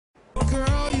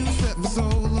set my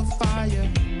soul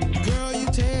afire. Girl, you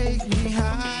take me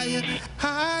higher,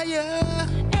 higher.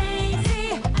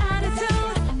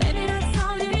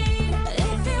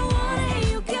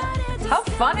 How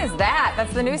fun is that?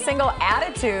 That's the new single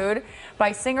Attitude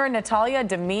by singer Natalia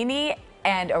Damini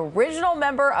and original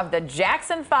member of the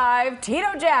Jackson 5,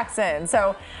 Tito Jackson.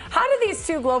 So how do these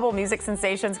two global music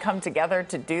sensations come together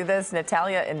to do this?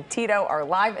 Natalia and Tito are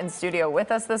live in studio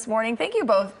with us this morning. Thank you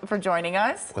both for joining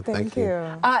us. Well, thank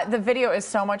you. The video is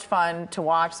so much fun to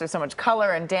watch. There's so much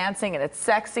color and dancing, and it's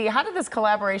sexy. How did this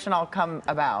collaboration all come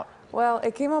about? Well,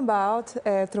 it came about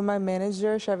through my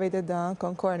manager, Charvet Dedan,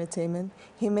 Concord Entertainment.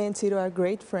 Him and Tito are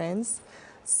great friends.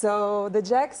 So the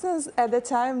Jacksons, at the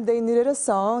time, they needed a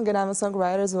song, and I'm a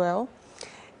songwriter as well.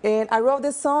 And I wrote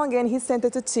this song, and he sent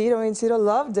it to Tito, and Tito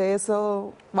loved it.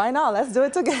 So why not? Let's do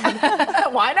it together.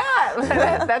 Why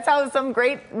not? That's how some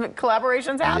great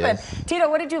collaborations happen. Yes. Tito,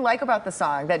 what did you like about the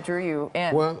song that drew you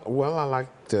in? Well, I like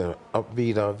the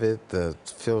upbeat of it, the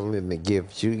feeling it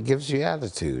gives you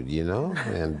attitude, you know,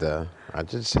 and I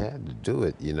just had to do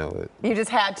it, you know. You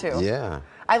just had to. Yeah.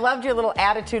 I loved your little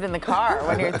attitude in the car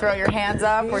when you throw your hands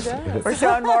up. We're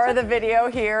showing more of the video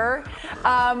here.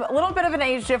 A little bit of an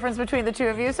age difference between the two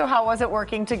of you. So how was it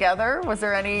working together? Was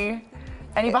there any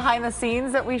behind the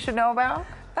scenes that we should know about?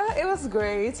 It was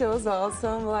great. It was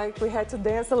awesome. Like, we had to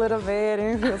dance a little bit,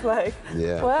 and it was like,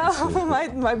 Yeah. well,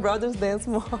 my brothers dance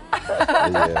more.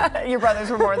 Yeah. Your brothers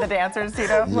were more the dancers,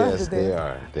 Tito? Yes, they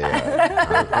are. They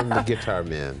are. I'm the guitar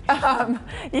man.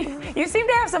 You seem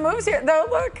to have some moves here, though.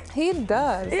 Look. He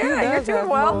does. Yeah, you're doing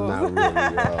well. Not really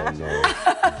well,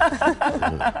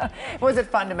 no. Was it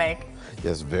fun to make?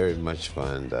 Yes, very much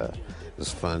fun. It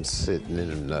was fun sitting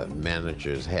in, the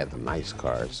managers had the nice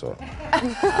car, so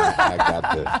I got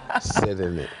to sit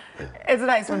in it. It's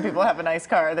nice when people have a nice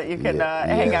car that you can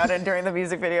hang out in during the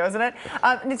music video, isn't it?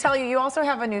 Natalia, you also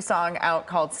have a new song out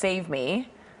called Save Me.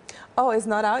 Oh, it's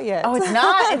not out yet. Oh, it's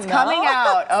not? It's No. coming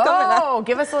out. It's coming out.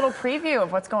 Give us a little preview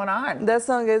of what's going on. That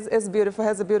song is beautiful,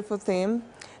 has a beautiful theme.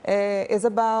 It's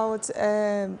about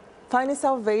finding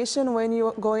salvation when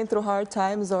you're going through hard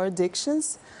times or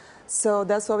addictions. So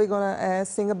that's what we're going to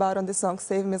sing about on the song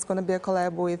Save Me. It's going to be a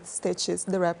collab with Stitches,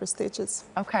 the rapper Stitches.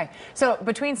 Okay. So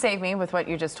between Save Me, with what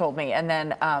you just told me, and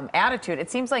then Attitude, it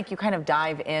seems like you kind of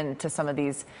dive into some of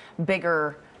these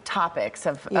bigger topics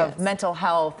of mental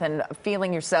health and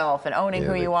feeling yourself and owning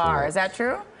who you are. Is that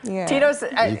true? Yeah. Tito's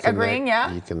agreeing,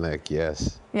 yeah? You connect,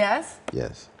 yes. Yes?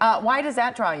 Yes. Why does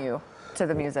that draw you to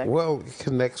the music? Well, it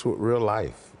connects with real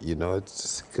life. You know,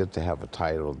 it's good to have a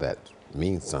title that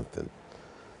means something.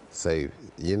 Say,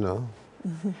 you know.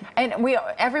 And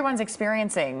everyone's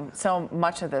experiencing so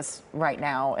much of this right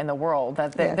now in the world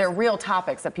that they're real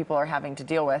topics that people are having to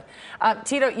deal with.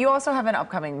 Tito, you also have an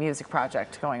upcoming music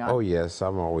project going on. Oh, yes.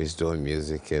 I'm always doing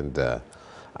music, and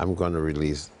I'm going to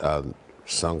release a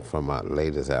song from my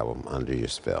latest album, Under Your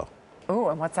Spell. Ooh,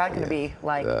 and what's that going to be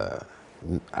like?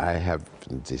 I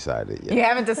haven't decided yet. You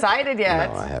haven't decided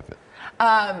yet? No, I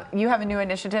haven't. You have a new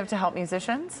initiative to help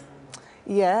musicians?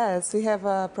 Yes, we have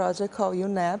a project called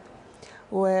UNAP,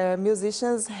 where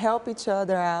musicians help each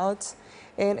other out.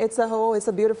 And it's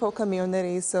a beautiful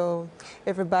community. So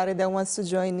everybody that wants to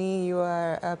join in, you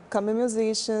are a upcoming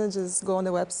musician, just go on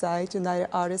the website,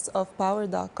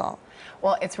 unitedartistsofpower.com.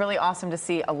 Well, it's really awesome to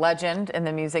see a legend in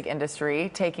the music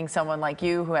industry taking someone like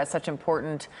you who has such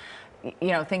important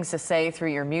things to say through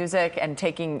your music and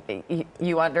taking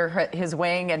you under his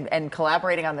wing and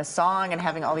collaborating on this song and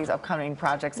having all these upcoming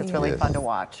projects. It's really fun to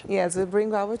watch. Yes, we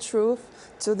bring our truth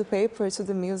to the paper, to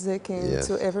the music, and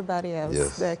to everybody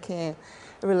else that can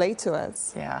relate to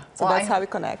us. Yeah. So that's how we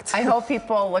connect. I hope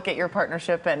people look at your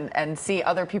partnership and see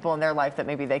other people in their life that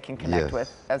maybe they can connect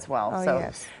with as well. So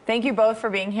thank you both for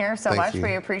being here so much.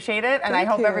 We appreciate it. And I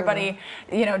hope everybody,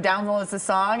 downloads the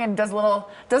song and does a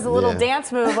little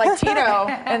dance move like Tito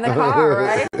in the car,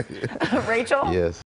 right? Rachel? Yes.